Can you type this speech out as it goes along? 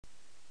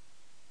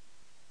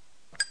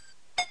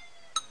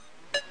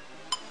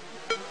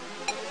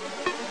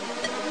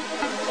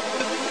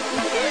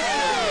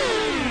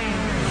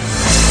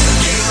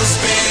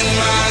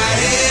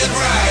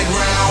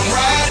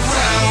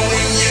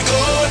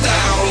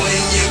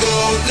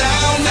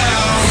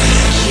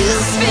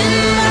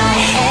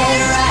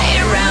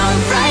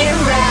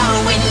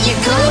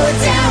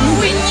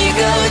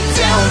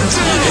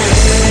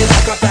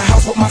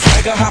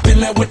nigga hop in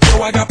that window,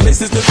 I got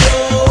places to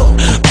go.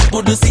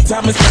 People to see,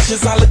 time is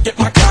precious. I look at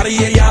my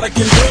Cartier out of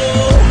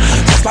control.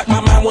 Just like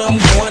my mind where I'm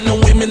going, the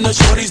women, the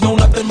shorties know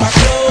nothing but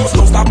clothes.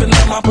 No stopping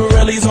at my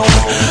Pirelli's on.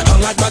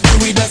 Unlike my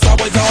jewelry that's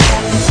always on.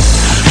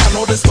 I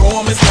know the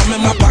storm is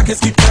coming, my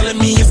pockets keep telling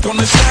me it's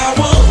gonna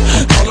shower.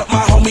 Call up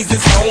my homies,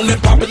 it's on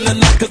and popping the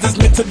night cause it's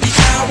meant to be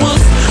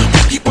ours.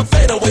 We keep a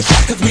fadeaway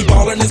shot cause we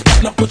ballin' and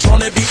spittin' up Patron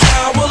every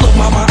hour. Look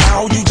mama,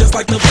 ow, you just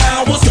like the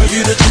flowers. Girl,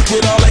 you the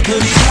truth with all that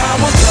goody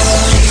powers.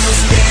 Girl, you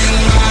spin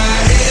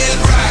my head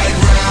right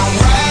round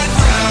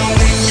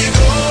when you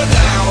go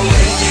down,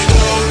 when you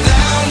go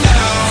down,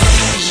 down.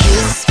 You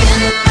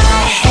spin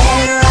my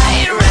head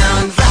right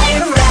round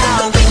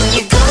when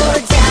you go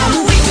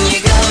down, when you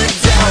go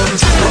down.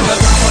 From the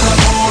top of the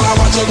pole, I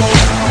watch her go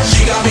down.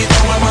 She got me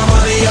throwing my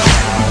money up.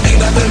 Ain't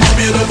nothing more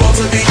beautiful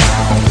to me.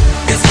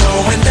 It's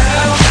going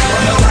down.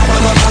 From the top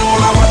of the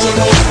pole, I watch her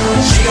go down.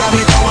 She got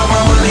me throwing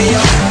my money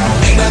up.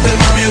 Ain't nothing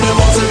more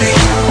beautiful to me.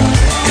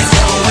 It's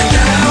going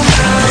down.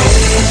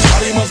 Hey,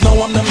 shawty must know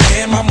I'm the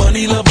man. My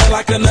money love her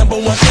like a #1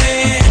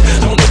 fan.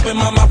 Don't open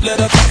my mouth, let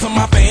her talk to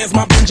my fans.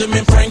 My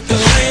Benjamin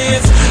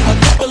Franklin's. A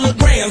couple of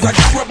grands, I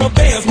got rubber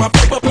bands. My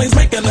paper planes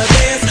making a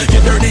dance.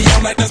 Get dirty,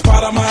 I'm like that's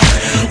part of mine.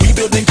 We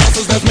building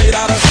castles that's made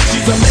out of.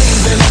 She's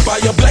amazing, I'm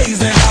fire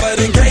blazing, hotter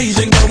than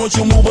Cajun. Girl, won't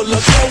you move a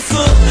little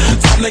closer?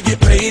 Time to get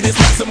paid, it's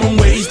maximum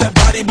wage. That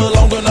body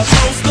belong on a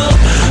poster.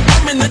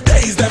 I'm in the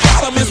days, that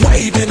bottom is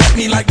waving at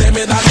me like damn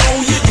it, I know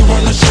you. You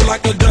run the show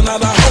like a gun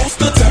out of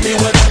holster. Tell me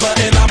whatever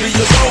and I'll be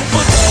your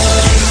chauffeur.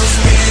 You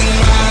spin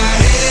my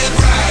head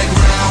right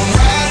round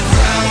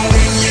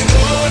when you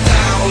go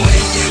down,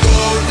 when you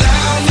go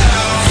down,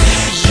 down.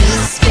 You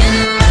spin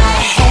my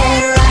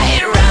head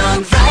right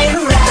round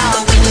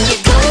when you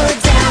go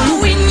down,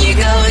 when you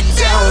go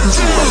down.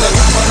 From the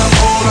top of the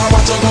pole, I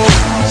watch her go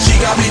down. She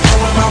got me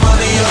throwing my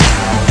money up.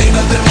 Ain't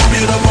nothing more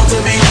beautiful to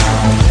me.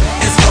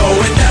 It's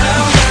going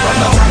down. From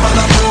the top of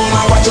the pole,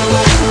 I watch her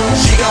go down.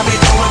 She got me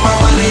throwing my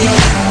money up.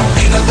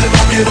 Ain't nothing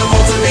more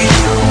beautiful to me.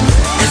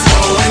 It's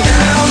going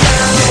down.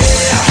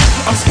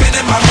 Yeah, I'm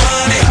spending my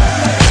money.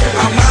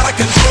 I'm out of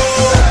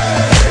control.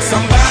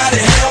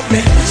 Somebody help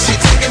me. She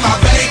taking my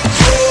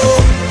bankroll,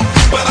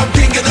 but I'm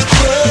king of the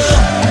club,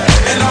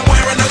 and I'm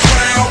wearing a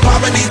crown.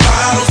 Popping these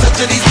bottles,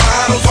 touching these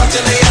bottles,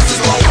 watching the asses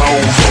go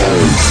boom.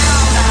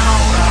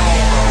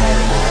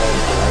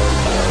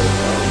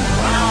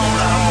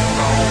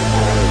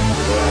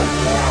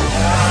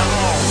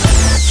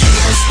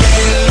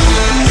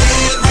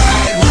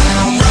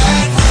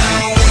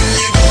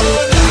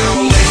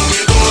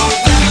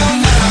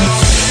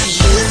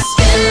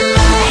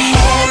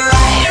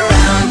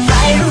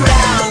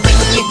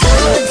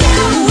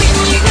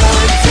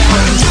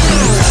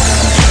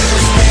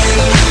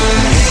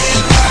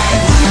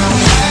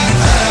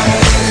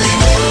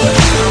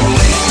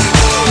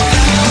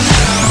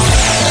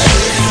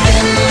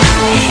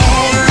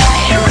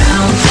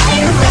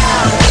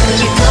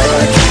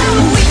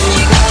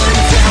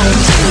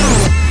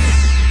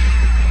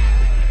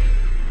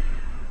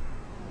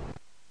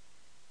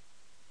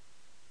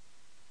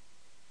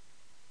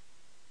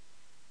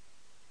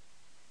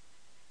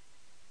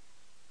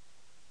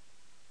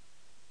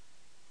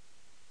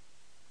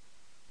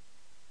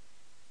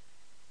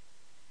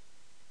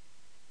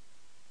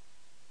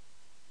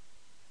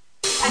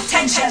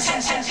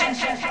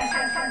 Attention.